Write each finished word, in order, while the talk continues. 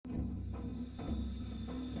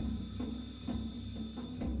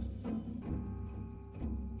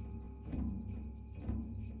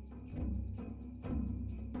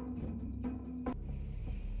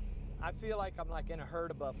feel like I'm like in a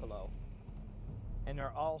herd of buffalo, and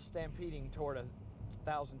they're all stampeding toward a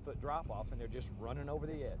 1,000-foot drop-off, and they're just running over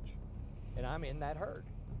the edge. And I'm in that herd.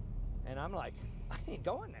 And I'm like, I ain't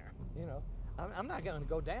going there, you know. I'm not going to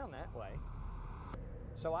go down that way.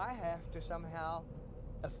 So I have to somehow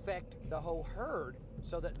affect the whole herd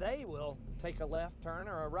so that they will take a left turn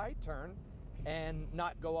or a right turn and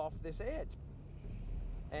not go off this edge.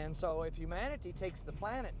 And so if humanity takes the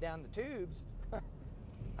planet down the tubes,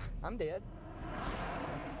 I'm dead.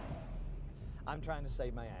 I'm trying to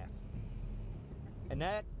save my ass. And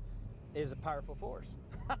that is a powerful force.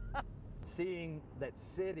 Seeing that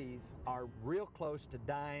cities are real close to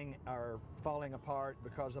dying or falling apart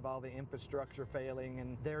because of all the infrastructure failing,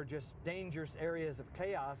 and they're just dangerous areas of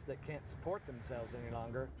chaos that can't support themselves any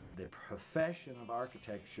longer. The profession of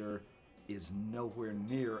architecture is nowhere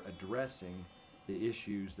near addressing the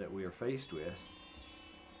issues that we are faced with.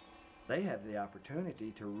 They have the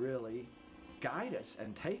opportunity to really guide us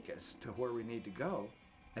and take us to where we need to go,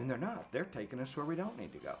 and they're not. They're taking us where we don't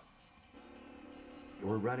need to go.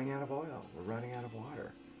 We're running out of oil, we're running out of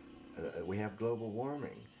water. We have global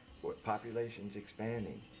warming, population's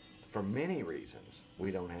expanding. For many reasons, we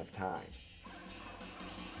don't have time.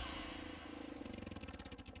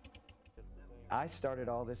 I started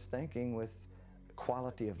all this thinking with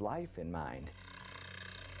quality of life in mind.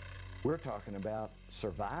 We're talking about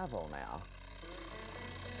survival now.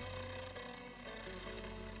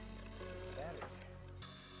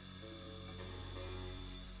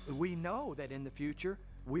 We know that in the future,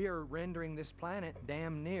 we are rendering this planet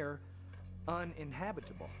damn near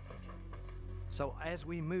uninhabitable. So as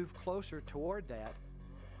we move closer toward that,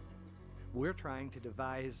 we're trying to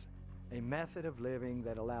devise a method of living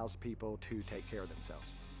that allows people to take care of themselves.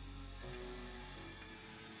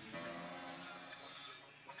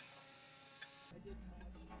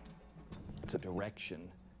 It's a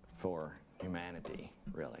direction for humanity,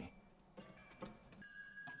 really.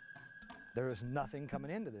 There is nothing coming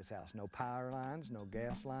into this house. No power lines, no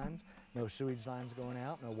gas lines, no sewage lines going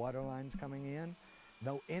out, no water lines coming in,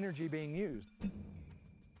 no energy being used.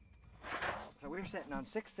 So we're sitting on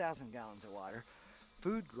 6,000 gallons of water,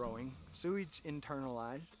 food growing, sewage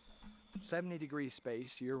internalized, 70-degree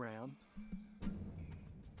space year-round.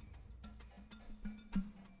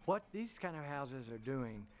 What these kind of houses are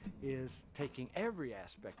doing is taking every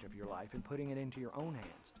aspect of your life and putting it into your own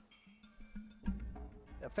hands.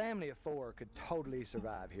 A family of 4 could totally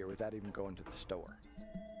survive here without even going to the store.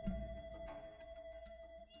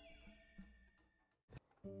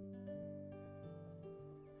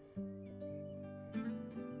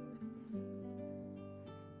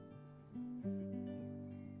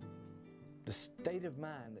 The state of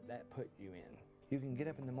mind that that put you in. You can get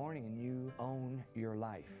up in the morning and you own your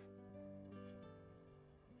life.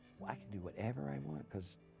 Well, I can do whatever I want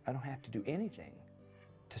because I don't have to do anything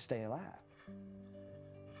to stay alive.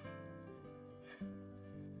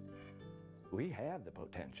 We have the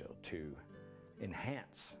potential to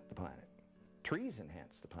enhance the planet. Trees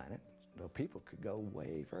enhance the planet, though people could go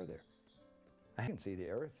way further. I can see the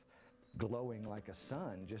earth glowing like a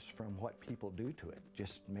sun just from what people do to it,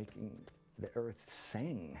 just making the earth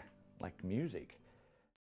sing like music.